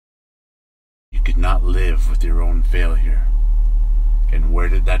You could not live with your own failure. And where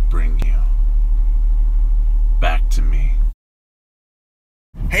did that bring you? Back to me.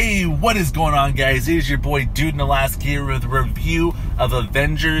 Hey, what is going on, guys? It is your boy DudeInAlaska here with a review of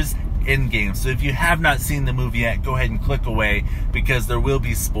Avengers Endgame. So if you have not seen the movie yet, go ahead and click away because there will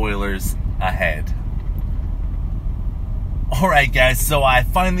be spoilers ahead. Alright guys, so I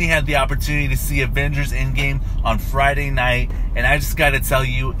finally had the opportunity to see Avengers Endgame on Friday night, and I just gotta tell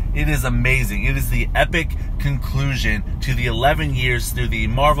you, it is amazing. It is the epic conclusion to the 11 years through the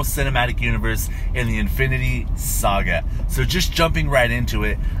Marvel Cinematic Universe in the Infinity Saga. So just jumping right into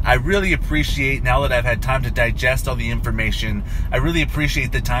it, I really appreciate, now that I've had time to digest all the information, I really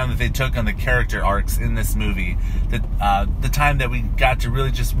appreciate the time that they took on the character arcs in this movie. The time that we got to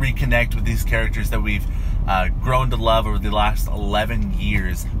really just reconnect with these characters that we've grown to love over the last 11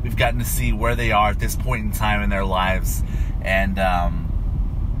 years. We've gotten to see where they are at this point in time in their lives, and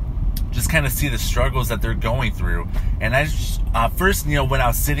just kind of see the struggles that they're going through. And I just, first, when I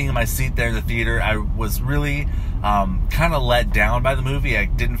was sitting in my seat there in the theater, I was really kind of let down by the movie. I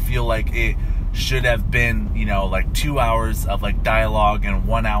didn't feel like it should have been, like 2 hours of like dialogue and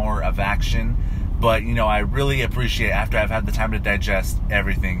 1 hour of action. But, I really appreciate, after I've had the time to digest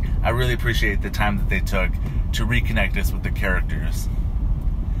everything, I really appreciate the time that they took to reconnect us with the characters.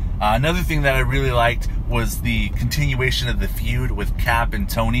 Another thing that I really liked was the continuation of the feud with Cap and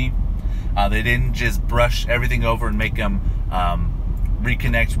Tony. They didn't just brush everything over and make them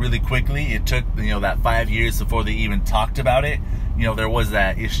reconnect really quickly. It took, that 5 years before they even talked about it. There was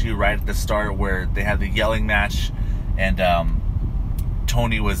that issue right at the start where they had the yelling match, and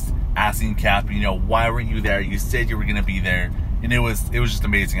Tony was asking Cap, why weren't you there? You said you were going to be there. And it was just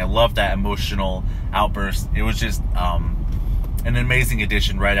amazing. I love that emotional outburst. It was just an amazing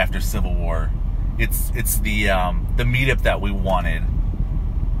addition right after Civil War. It's the meetup that we wanted.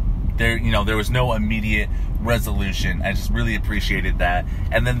 There was no immediate resolution. I just really appreciated that.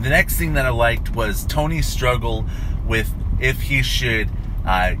 And then the next thing that I liked was Tony's struggle with if he should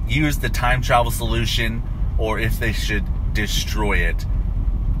use the time travel solution or if they should destroy it.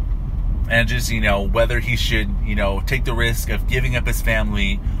 And just, whether he should, take the risk of giving up his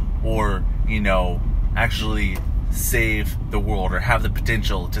family or, actually save the world or have the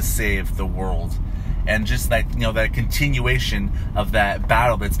potential to save the world. And just that, that continuation of that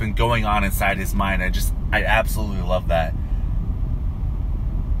battle that's been going on inside his mind. I absolutely love that.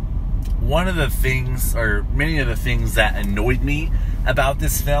 One of the things, or many of the things that annoyed me about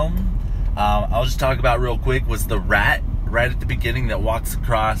this film, I'll just talk about real quick, was the rat right at the beginning that walks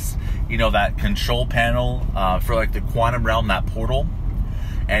across, that control panel for like the quantum realm, that portal,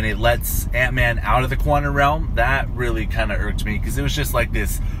 and it lets Ant-Man out of the quantum realm. That really kind of irked me because it was just like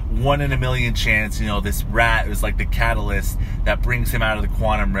this 1 in a million chance. This rat was like the catalyst that brings him out of the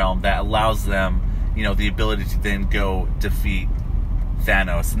quantum realm that allows them, the ability to then go defeat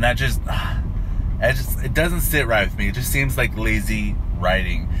Thanos. And that it doesn't sit right with me. It just seems like lazy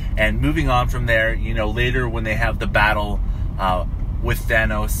writing. And moving on from there, later when they have the battle with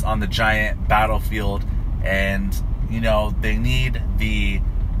Thanos on the giant battlefield, and they need the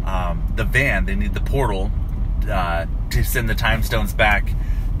van, they need the portal to send the time stones back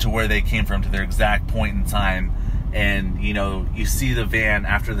to where they came from, to their exact point in time. And you see the van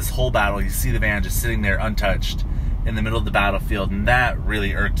after this whole battle, you see the van just sitting there untouched in the middle of the battlefield, and that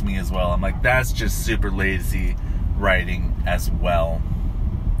really irked me as well. I'm like, that's just super lazy writing as well.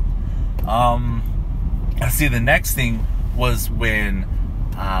 I see the next thing was when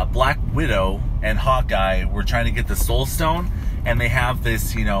Black Widow and Hawkeye were trying to get the Soul Stone, and they have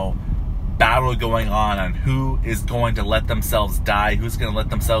this, battle going on who is going to let themselves die, who's going to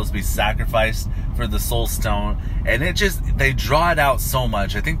let themselves be sacrificed for the Soul Stone. And they draw it out so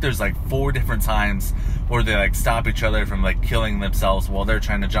much. I think there's like 4 different times where they like stop each other from like killing themselves while they're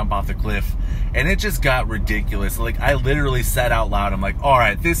trying to jump off the cliff, and it just got ridiculous. Like, I literally said out loud, I'm like,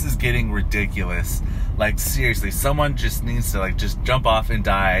 alright, this is getting ridiculous. Like, seriously, someone just needs to like just jump off and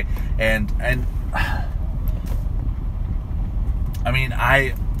die. And I mean,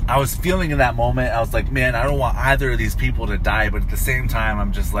 I was feeling in that moment, I was like, man, I don't want either of these people to die. But at the same time,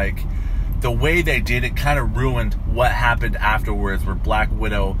 I'm just like, the way they did it kind of ruined what happened afterwards, where Black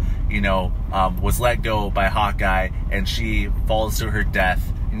Widow, was let go by Hawkeye, and she falls to her death,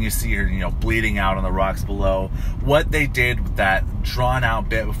 and you see her, bleeding out on the rocks below. What they did with that drawn out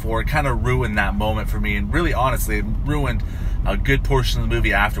bit before kind of ruined that moment for me, and really, honestly, it ruined a good portion of the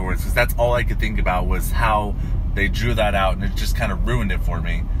movie afterwards, because that's all I could think about was how they drew that out, and it just kind of ruined it for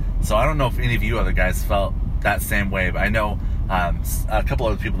me. So I don't know if any of you other guys felt that same way, but I know a couple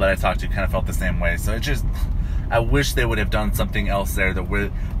other people that I talked to kind of felt the same way. So I wish they would have done something else there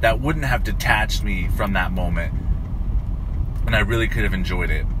that wouldn't have detached me from that moment, and I really could have enjoyed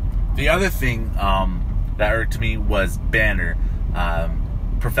it. The other thing that irked me was Banner.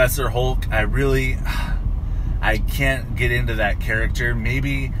 Professor Hulk, I can't get into that character.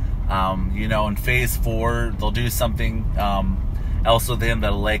 Maybe, in Phase 4, they'll do something else with him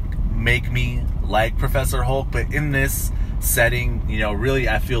that'll make me like Professor Hulk. But in this setting, really,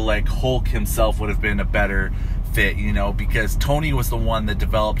 I feel like Hulk himself would have been a better fit, because Tony was the one that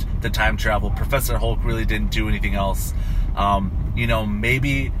developed the time travel. Professor Hulk really didn't do anything else.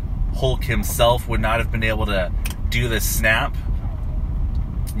 Maybe Hulk himself would not have been able to do the snap.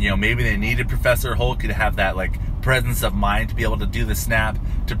 Maybe they needed Professor Hulk to have that presence of mind to be able to do the snap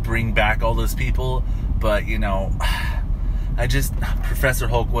to bring back all those people. But Professor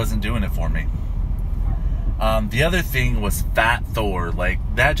Hulk wasn't doing it for me. The other thing was Fat Thor.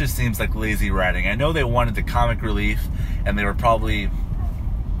 That just seems like lazy writing. I know they wanted the comic relief, and they were probably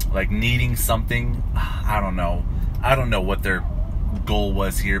needing something. I don't know what their goal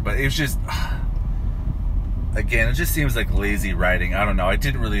was here, but it was just, again, it just seems like lazy writing. I don't know. I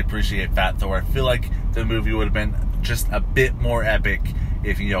didn't really appreciate Fat Thor. I feel like the movie would have been just a bit more epic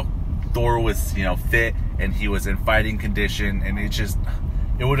if, Thor was, fit and he was in fighting condition, and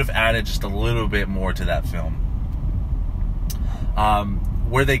it would have added just a little bit more to that film.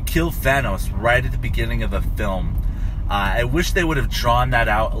 Where they kill Thanos right at the beginning of the film, I wish they would have drawn that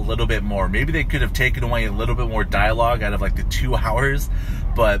out a little bit more. Maybe they could have taken away a little bit more dialogue out of the 2 hours,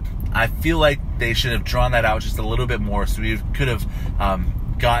 but I feel like they should have drawn that out just a little bit more, so we could have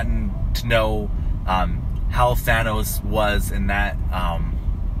gotten to know how Thanos was in that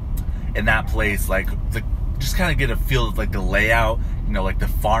place, just kind of get a feel of the layout, the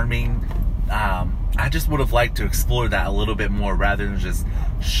farming. I just would have liked to explore that a little bit more rather than just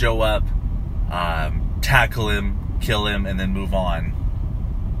show up, tackle him, kill him, and then move on.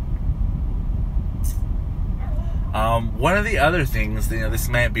 One of the other things, this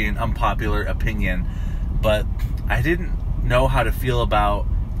might be an unpopular opinion, but I didn't know how to feel about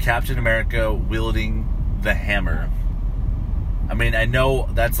Captain America wielding the hammer. I mean, I know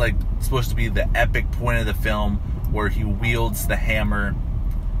that's supposed to be the epic point of the film where he wields the hammer,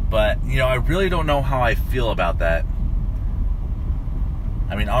 but I really don't know how I feel about that.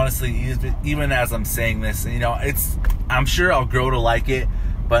 I mean, honestly, even as I'm saying this, I'm sure I'll grow to like it,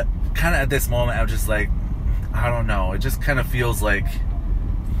 but kind of at this moment, I'm just I don't know. It just kind of feels like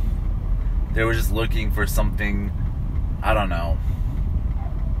they were just looking for something. I don't know.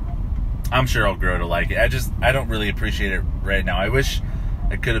 I'm sure I'll grow to like it. I don't really appreciate it right now. I wish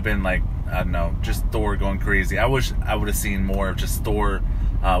it could have been I don't know, just Thor going crazy. I wish I would have seen more of just Thor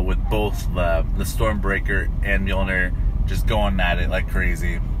with both the Stormbreaker and Mjolnir just going at it like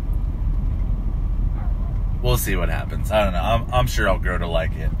crazy. We'll see what happens. I don't know. I'm sure I'll grow to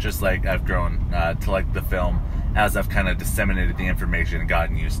like it, just like I've grown to like the film as I've kind of disseminated the information and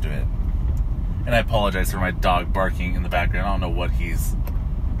gotten used to it. And I apologize for my dog barking in the background. I don't know what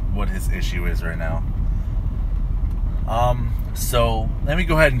his issue is right now. So let me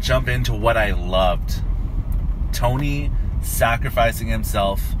go ahead and jump into what I loved. Tony sacrificing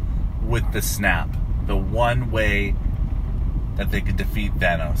himself with the snap, the one way that they could defeat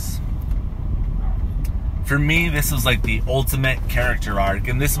Thanos. For me, this was the ultimate character arc,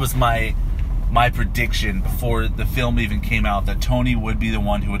 and this was my prediction before the film even came out, that Tony would be the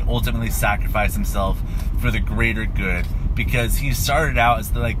one who would ultimately sacrifice himself for the greater good, because he started out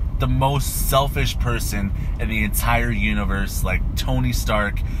as the most selfish person in the entire universe. Tony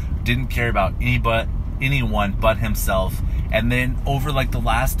Stark didn't care about anyone but himself, and then over the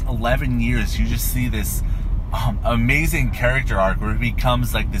last 11 years, you just see this amazing character arc where he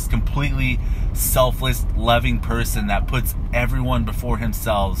becomes this completely selfless, loving person that puts everyone before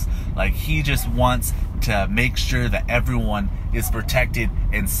himself. He just wants to make sure that everyone is protected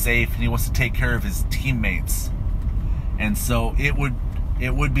and safe, and he wants to take care of his teammates. And so it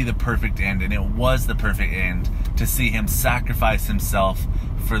would be the perfect end, and it was the perfect end, to see him sacrifice himself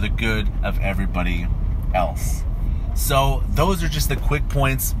for the good of everybody else. So those are just the quick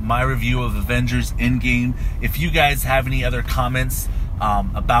points, my review of Avengers Endgame. If you guys have any other comments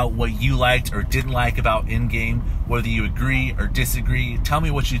about what you liked or didn't like about Endgame, whether you agree or disagree, tell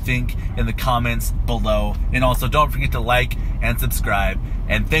me what you think in the comments below. And also, don't forget to like and subscribe.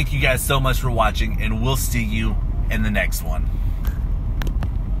 And thank you guys so much for watching, and we'll see you in the next one.